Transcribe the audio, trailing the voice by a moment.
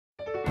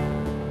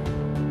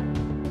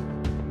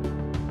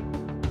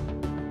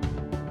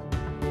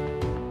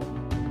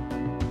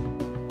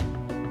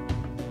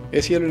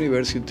SEL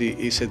University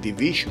is a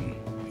division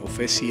of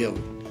SEL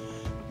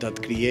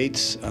that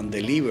creates and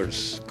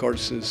delivers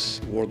courses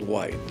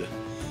worldwide.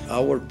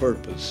 Our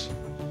purpose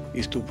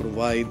is to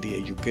provide the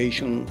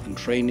education and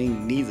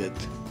training needed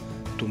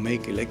to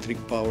make electric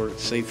power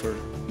safer,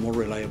 more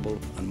reliable,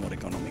 and more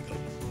economical.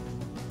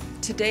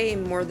 Today,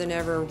 more than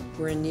ever,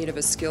 we're in need of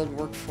a skilled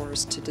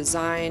workforce to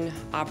design,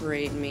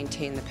 operate, and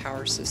maintain the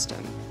power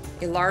system.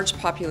 A large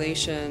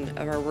population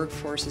of our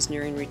workforce is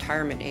nearing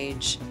retirement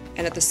age,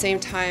 and at the same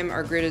time,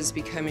 our grid is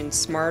becoming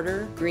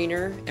smarter,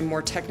 greener, and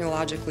more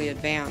technologically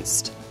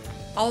advanced.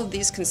 All of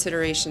these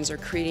considerations are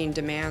creating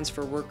demands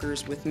for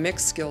workers with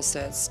mixed skill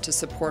sets to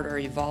support our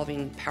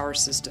evolving power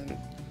system.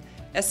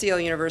 SEL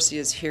University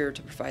is here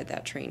to provide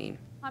that training.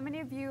 How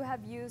many of you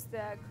have used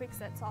the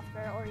QuickSet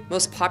software? Or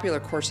Most popular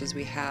courses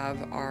we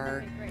have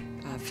are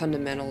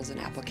fundamentals and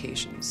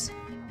applications.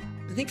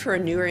 I think for a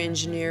newer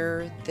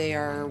engineer, they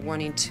are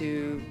wanting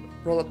to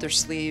roll up their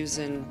sleeves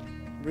and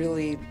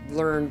really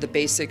learn the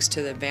basics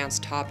to the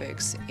advanced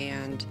topics.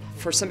 And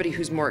for somebody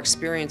who's more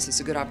experienced, it's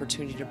a good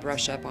opportunity to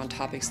brush up on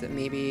topics that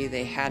maybe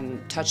they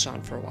hadn't touched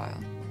on for a while.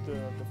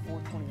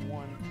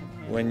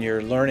 When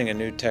you're learning a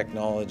new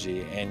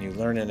technology and you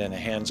learn it in a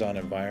hands-on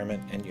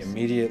environment and you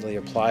immediately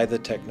apply the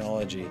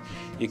technology,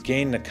 you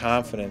gain the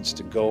confidence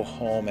to go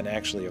home and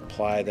actually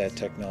apply that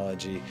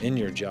technology in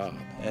your job.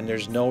 And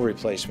there's no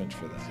replacement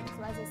for that.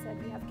 So as I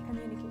said, we have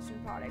communication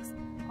products,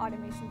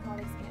 automation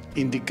products.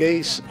 In the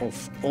case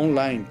of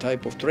online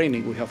type of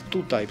training, we have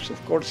two types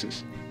of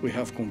courses. We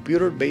have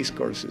computer-based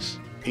courses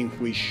in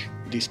which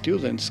the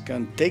students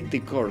can take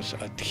the course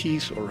at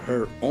his or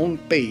her own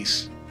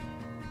pace.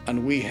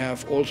 And we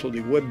have also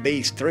the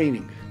web-based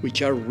training,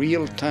 which are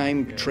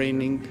real-time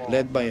training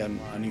led by an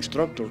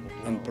instructor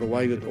and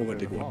provided over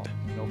the web.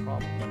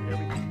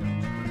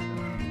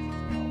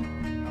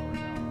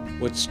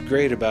 What's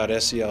great about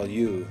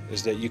SELU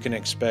is that you can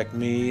expect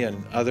me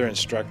and other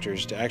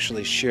instructors to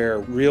actually share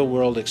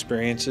real-world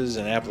experiences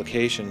and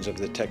applications of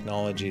the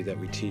technology that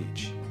we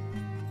teach.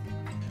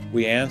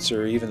 We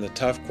answer even the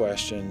tough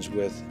questions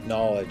with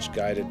knowledge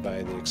guided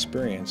by the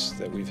experience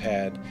that we've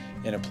had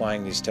in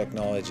applying these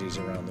technologies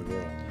around the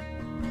world.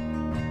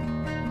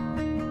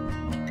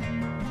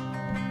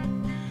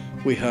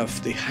 We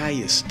have the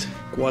highest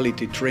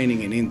quality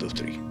training in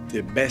industry,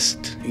 the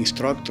best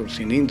instructors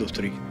in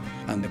industry,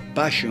 and the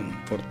passion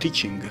for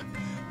teaching.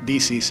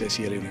 This is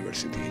SEL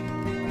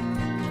University.